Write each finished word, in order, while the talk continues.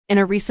In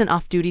a recent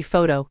off-duty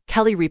photo,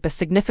 Kelly Ripa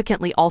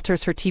significantly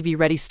alters her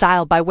TV-ready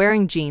style by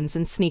wearing jeans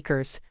and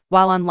sneakers.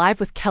 While on Live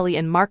with Kelly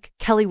and Mark,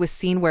 Kelly was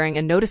seen wearing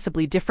a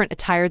noticeably different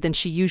attire than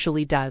she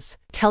usually does.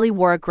 Kelly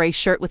wore a gray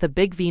shirt with a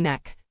big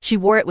V-neck. She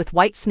wore it with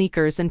white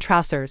sneakers and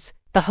trousers.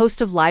 The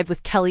host of Live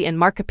with Kelly and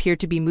Mark appeared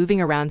to be moving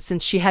around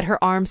since she had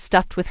her arms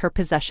stuffed with her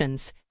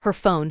possessions. Her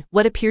phone,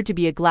 what appeared to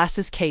be a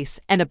glasses case,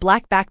 and a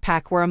black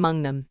backpack were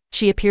among them.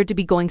 She appeared to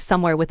be going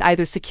somewhere with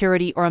either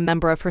security or a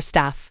member of her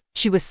staff.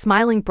 She was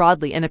smiling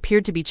broadly and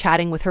appeared to be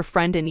chatting with her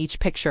friend in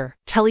each picture.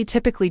 Kelly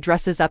typically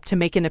dresses up to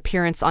make an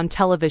appearance on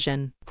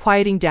television.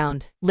 Quieting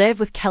down, Live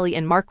with Kelly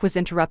and Mark was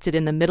interrupted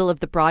in the middle of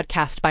the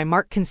broadcast by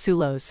Mark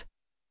Consuelos,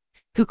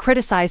 who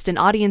criticized an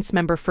audience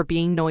member for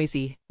being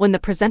noisy. When the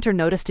presenter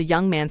noticed a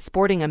young man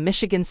sporting a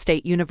Michigan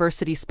State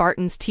University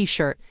Spartans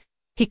t-shirt,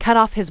 he cut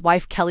off his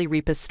wife Kelly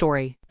Ripa's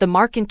story. The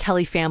Mark and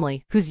Kelly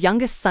family, whose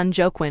youngest son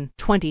Joaquin,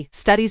 20,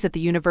 studies at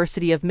the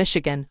University of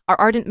Michigan, are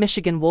ardent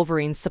Michigan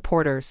Wolverines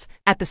supporters.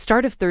 At the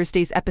start of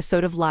Thursday's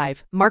episode of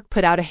Live, Mark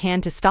put out a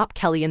hand to stop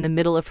Kelly in the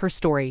middle of her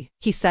story.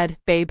 He said,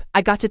 "Babe,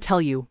 I got to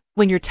tell you,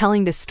 when you're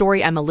telling this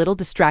story I'm a little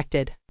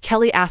distracted."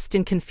 Kelly asked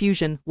in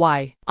confusion,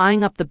 "Why?"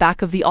 Eyeing up the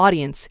back of the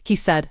audience, he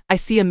said, "I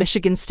see a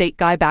Michigan State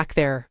guy back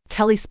there."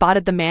 Kelly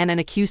spotted the man and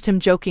accused him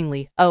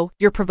jokingly, "Oh,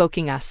 you're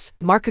provoking us."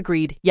 Mark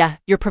agreed, "Yeah,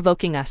 you're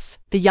provoking us."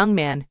 The young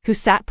man, who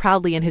sat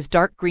proudly in his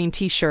dark green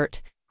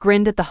t-shirt,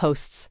 grinned at the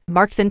hosts.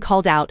 Mark then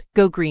called out,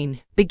 "Go green,"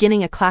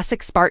 beginning a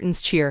classic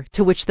Spartans cheer,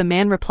 to which the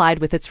man replied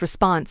with its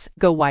response,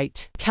 "Go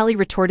white." Kelly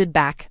retorted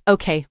back,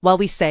 "Okay, well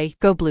we say,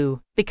 go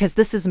blue, because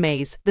this is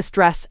maize, this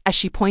dress," as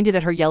she pointed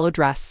at her yellow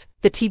dress.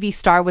 The TV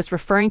star was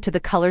referring to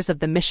the colors of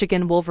the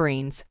Michigan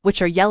Wolverines,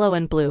 which are yellow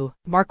and blue.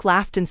 Mark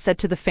laughed and said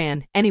to the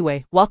fan,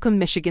 "Anyway, welcome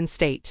Michigan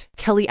State."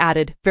 Kelly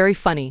added, "Very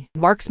funny."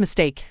 Mark's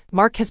mistake.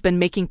 Mark has been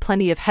making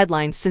plenty of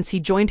headlines since he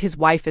joined his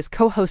wife as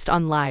co-host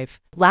on Live.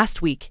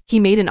 Last week,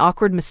 he made an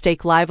awkward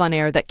mistake live on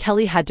air that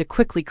Kelly had to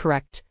quickly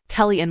correct.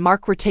 Kelly and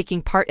Mark were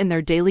taking part in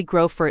their Daily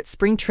Grow for It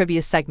spring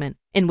trivia segment,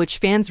 in which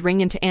fans ring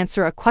in to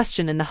answer a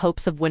question in the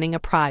hopes of winning a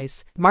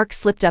prize. Mark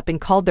slipped up and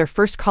called their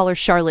first caller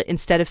Charlotte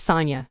instead of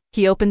Sonia.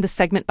 He opened the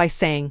segment by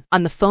saying,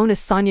 "On the phone is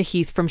Sonia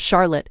Heath from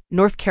Charlotte,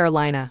 North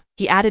Carolina."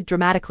 He added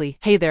dramatically,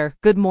 "Hey there,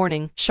 good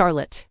morning,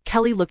 Charlotte."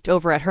 Kelly looked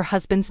over at her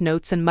husband's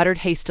notes and muttered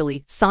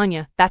hastily,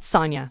 "Sonia, that's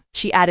Sonia."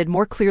 She added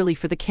more clearly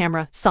for the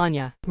camera,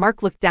 "Sonia."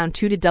 Mark looked down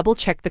too to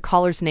double-check the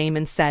caller's name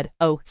and said,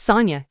 "Oh,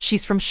 Sonia,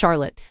 she's from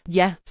Charlotte."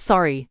 "Yeah,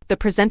 sorry." The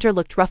presenter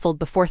looked ruffled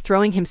before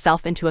throwing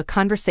himself into a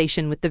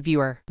conversation with the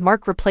viewer.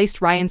 Mark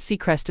replaced Ryan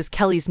Seacrest as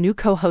Kelly's new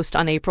co-host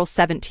on April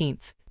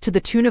 17th. To the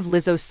tune of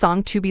Lizzo's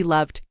song To Be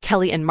Loved,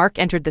 Kelly and Mark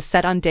entered the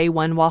set on day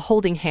one while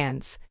holding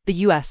hands. The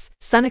U.S.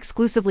 Sun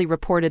exclusively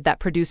reported that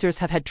producers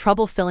have had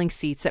trouble filling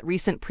seats at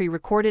recent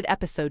pre-recorded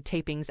episode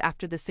tapings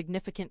after the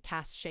significant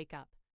cast shakeup.